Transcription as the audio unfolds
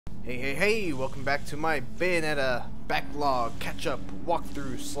Hey, welcome back to my Bayonetta backlog catch-up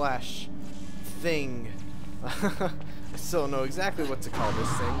walkthrough slash thing. I still don't know exactly what to call this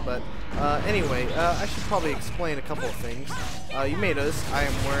thing, but anyway, I should probably explain a couple of things. You may notice I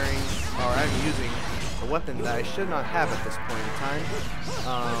am wearing, or I'm using a weapon that I should not have at this point in time.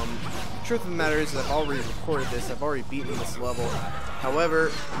 The truth of the matter is that I've already recorded this, I've already beaten this level. However,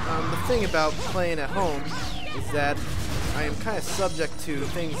 the thing about playing at home is that I am kind of subject to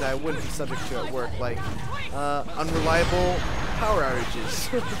things that I wouldn't be subject to at work, like unreliable power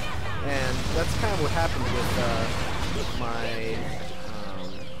outages. And that's kind of what happened with my,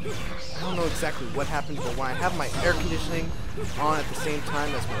 I don't know exactly what happened, but when I have my air conditioning on at the same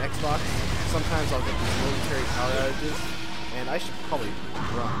time as my Xbox, sometimes I'll get these momentary power outages, and I should probably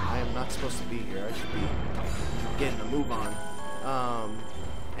run. I am not supposed to be here. I should be getting a move on.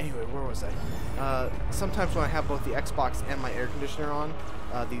 Anyway, where was I? Sometimes when I have both the Xbox and my air conditioner on,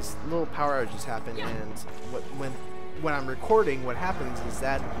 these little power outages happen, and when I'm recording, what happens is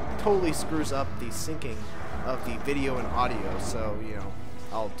that totally screws up the syncing of the video and audio. So, you know,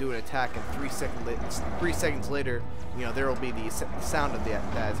 I'll do an attack, and 3 seconds later, you know, there will be the sound of that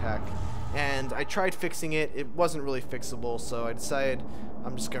attack. And I tried fixing it. It wasn't really fixable, so I decided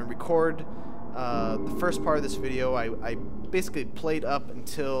I'm just going to record the first part of this video. I basically played up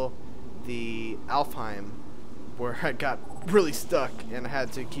until the Alfheim, where I got really stuck and I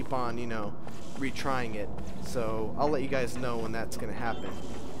had to keep on, you know, retrying it. So I'll let you guys know when that's going to happen.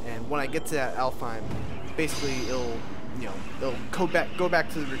 And when I get to that Alfheim, basically it'll go back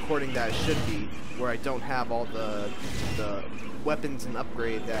to the recording that I should be, where I don't have all the weapons and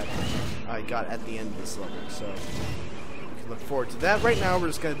upgrade that I got at the end of this level. So you can look forward to that. Right now we're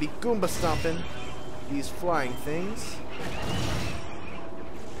just going to be Goomba stomping these flying things.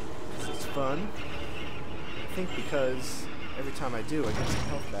 This is fun. I think because every time I do, I get some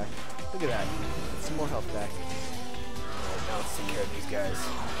health back. Look at that. Get some more health back. Alright, now let's take care of these guys.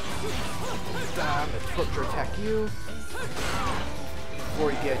 I'm going to torture attack you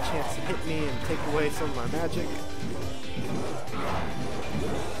before you get a chance to hit me and take away some of my magic.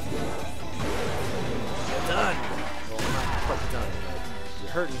 You're done! Well, I'm not quite done, but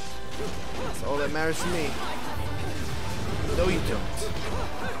you're hurting. That's all that matters to me. No, you don't.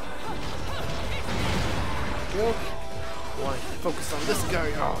 Well, I want to focus on this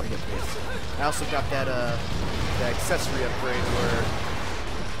guy. Oh, yeah, yes. I also got that accessory upgrade where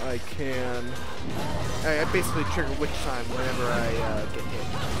I can. I basically trigger witch time whenever I get hit.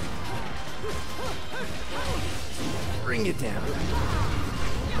 Bring it down.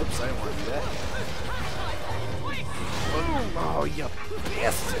 Oops, I didn't want to do that. Oh, you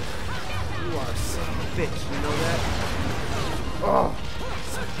bastard! You are a son of a bitch. You know that? Oh,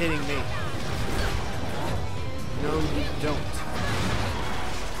 stop hitting me. No, you don't.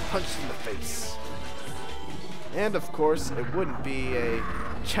 Punch in the face. And of course, it wouldn't be a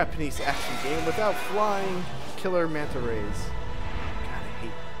Japanese action game without flying killer manta rays. God, I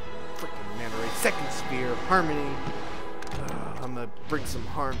hate freaking manta rays. Second sphere, harmony. I'm gonna bring some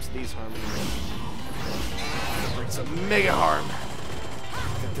harm to these harmonies. I'm gonna bring some mega harm.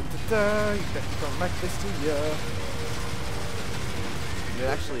 You definitely don't like this, do ya? Is it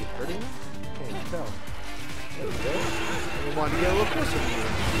actually hurting me? Can't even tell. There we go. They wanted to get a little closer to you.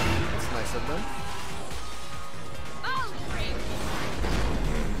 That's nice of them.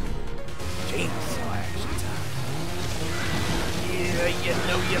 Chainsaw action time. Yeah, you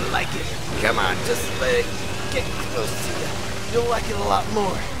know you like it. Come on, just let it get close to you. You'll like it a lot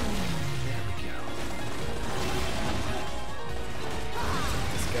more. There we go.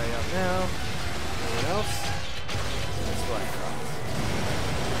 Take this guy out now. Anyone else? That's what I thought.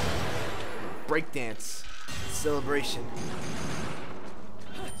 Breakdance. Celebration.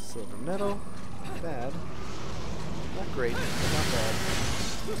 Silver medal. Not bad. Not great, but not bad.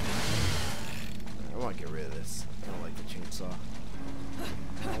 I want to get rid of this. I don't like the chainsaw.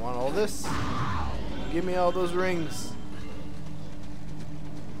 I want all this. Give me all those rings.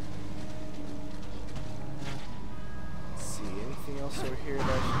 Let's see, anything else over here that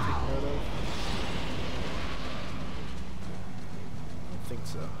I should take note of? I don't think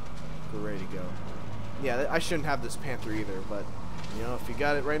so. We're ready to go. Yeah, I shouldn't have this panther either, but, you know, if you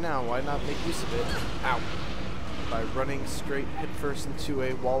got it right now, why not make use of it? Ow! By running straight headfirst into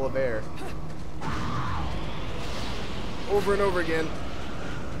a wall of air. Over and over again.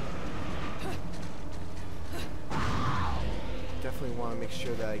 Definitely want to make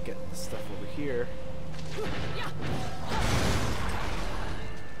sure that I get the stuff over here.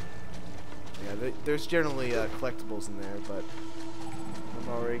 Yeah, there's generally collectibles in there, but I've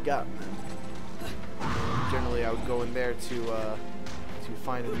already gotten them. Generally, I would go in there to you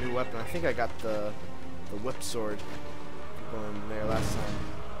find a new weapon. I think I got the whip sword going there last time.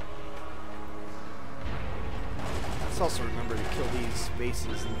 Let's also remember to kill these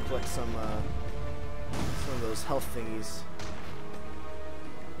bases and collect some of those health thingies.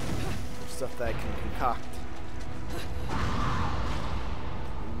 Stuff that I can concoct.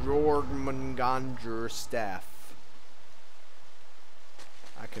 Jormungandr staff.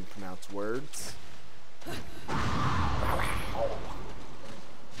 I can pronounce words.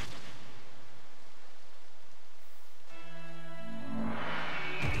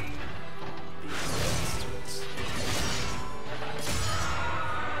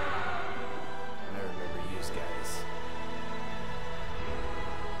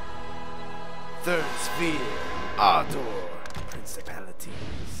 Third sphere, Ardor,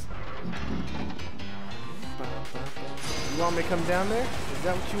 principalities. You want me to come down there? Is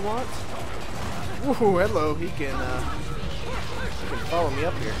that what you want? Ooh, hello. He can follow me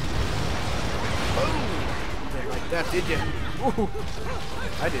up here. Oh, you didn't like that, did you? Ooh,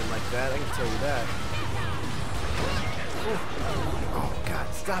 I didn't like that. I can tell you that. Ooh. Oh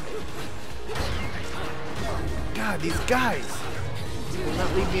God, stop it! God, these guys will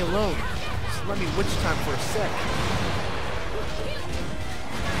not leave me alone. Let me witch time for a sec.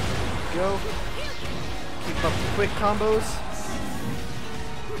 Go. Keep up the quick combos.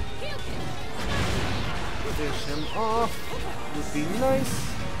 Finish him off. Would be nice.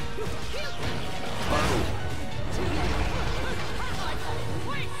 Wow.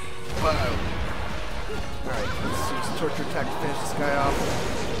 Wow. Alright, let's use torture attack to finish this guy off.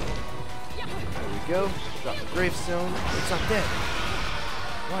 There we go. Drop the gravestone. It's not dead.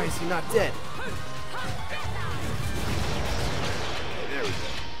 Why is he not dead? There we go.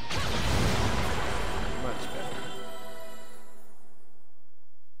 Much better.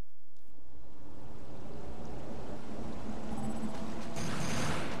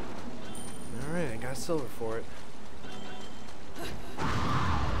 Alright, I got silver for it.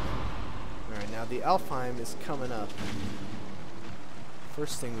 Alright, now the Alfheim is coming up.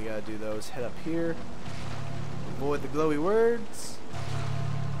 First thing we gotta do though is head up here. Avoid the glowy words.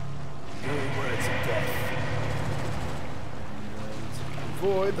 Glowy words of death.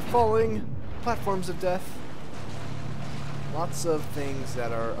 Avoid the falling platforms of death. Lots of things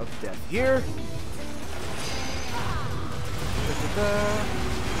that are of death here.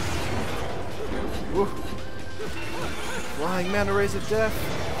 Woo. Flying manta rays of death.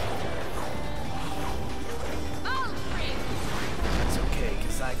 That's okay,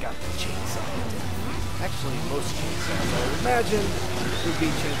 because I got the chainsaw of death. Actually, most chainsaws, I would imagine, would be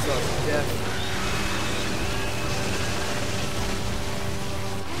chainsaws of death.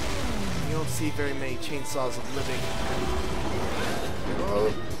 You don't see very many chainsaws of living.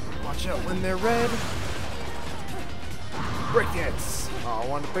 Oh, watch out when they're red. Breakdance. Oh, I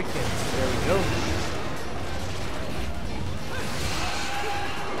want to breakdance. There we go.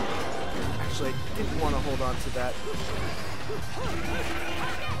 Actually, I didn't want to hold on to that.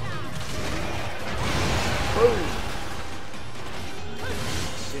 Boom.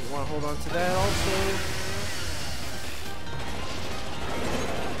 Didn't want to hold on to that also.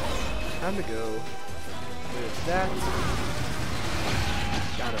 Time to go. There's that.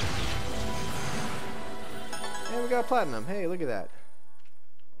 Got him. And we got platinum. Hey, look at that.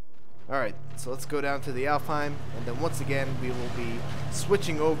 Alright, so let's go down to the Alfheim, and then once again we will be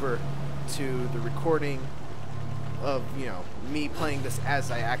switching over to the recording of, me playing this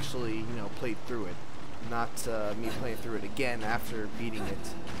as I actually, played through it. Not me playing through it again after beating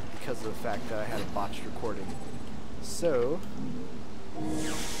it because of the fact that I had a botched recording. So...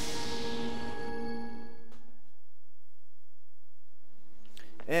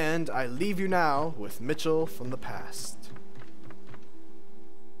 And I leave you now with Mitchell from the past.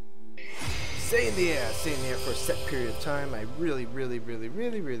 Stay in the air for a set period of time. I really hate this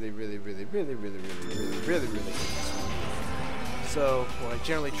one. So what I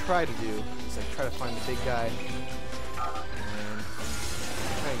generally try to do is I try to find the big guy and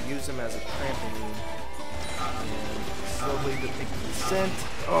try to use him as a trampoline and slowly make the descent.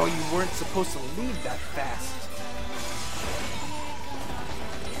 Oh, you weren't supposed to leave that fast.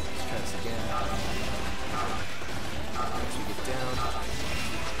 Let's try this again. Once we get down.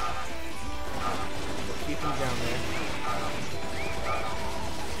 Keep him down there.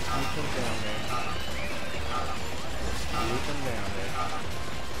 Keep him down there. Keep him down there.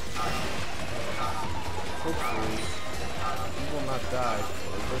 Hopefully, he will not die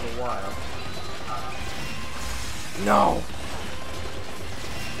for a little while. No!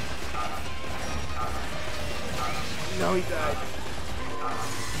 No, he died.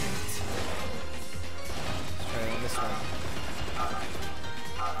 Let's try on this one.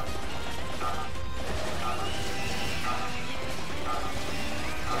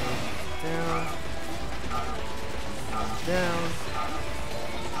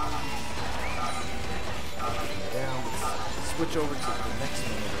 switch over to the next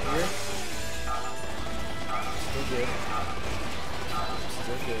one over here. Still good.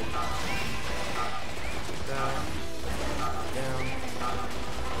 Still good. Down. Down.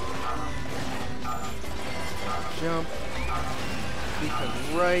 Jump. Keep him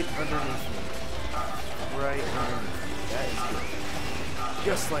right underneath me. Right underneath me. That is good.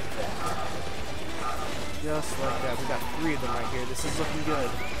 Just like that. Just like that. We got 3 of them right here. This is looking good.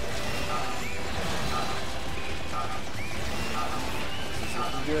 This is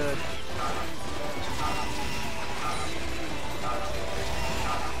looking good.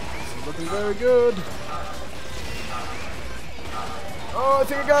 This is looking very good. Oh, I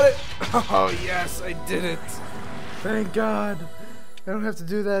think I got it. Oh, yes, I did it. Thank God. I don't have to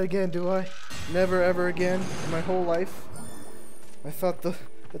do that again, do I? Never, ever again in my whole life. I thought the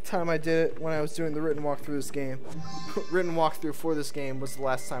time I did it when I was doing the written walkthrough this game, written walkthrough for this game was the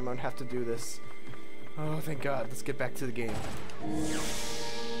last time I would have to do this. Oh, thank God. Let's get back to the game.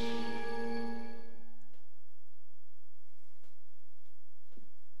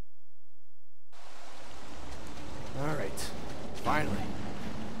 Alright. Finally.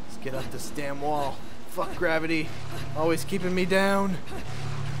 Let's get up this damn wall. Fuck gravity. Always keeping me down.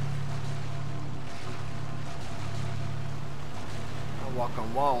 I walk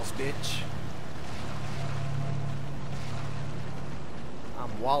on walls, bitch.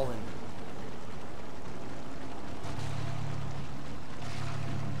 I'm walling.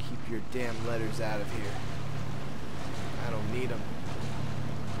 Keep your damn letters out of here. I don't need them.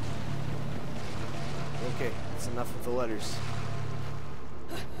 Okay, that's enough with the letters.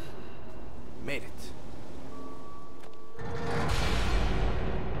 Made it.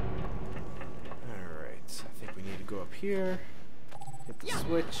 Alright, I think we need to go up here. Hit the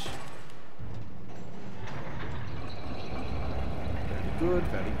switch. Very good,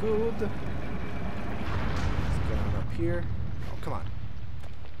 very good. Let's get on up here. Oh, come on.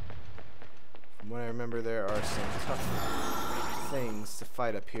 From what I remember, there are some tough things to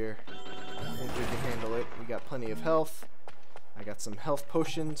fight up here. I think we can handle it. We got plenty of health. I got some health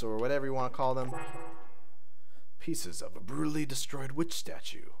potions, or whatever you want to call them. Pieces of a brutally destroyed witch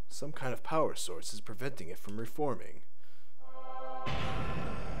statue. Some kind of power source is preventing it from reforming. I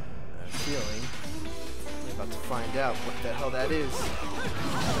have a feeling we're about to find out what the hell that is.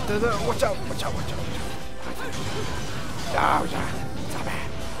 Watch out! Watch out! Watch out! Watch out! Stop it!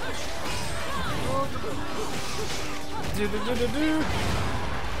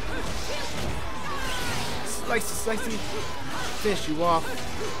 Slicey, slicey! Finish you off.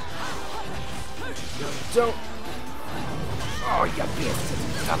 No, don't. Oh, you bitch!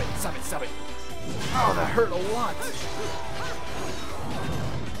 Stop it! Stop it! Stop it! Oh, that hurt a lot.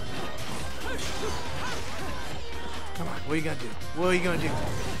 Come on, what are you gonna do? What are you gonna do?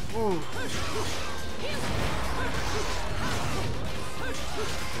 Ooh.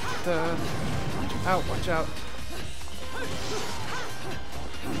 Watch out, watch out.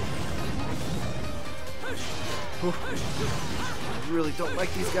 Ooh. I really don't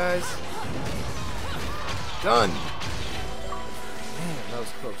like these guys. Done! Man, that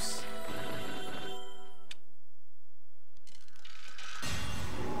was close.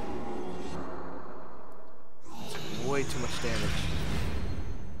 Way too much damage.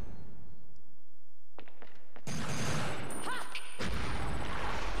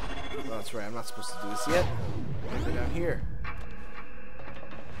 Oh, that's right, I'm not supposed to do this yet. I'm gonna go down here.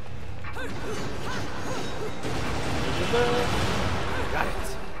 Got it.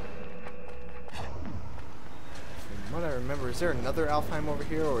 From what I remember, is there another Alfheim over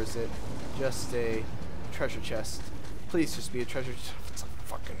here, or is it just a treasure chest? Please just be a treasure chest. It's a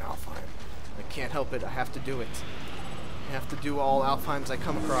fucking Alfheim. I can't help it. I have to do it. I have to do all Alfheims I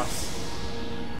come across.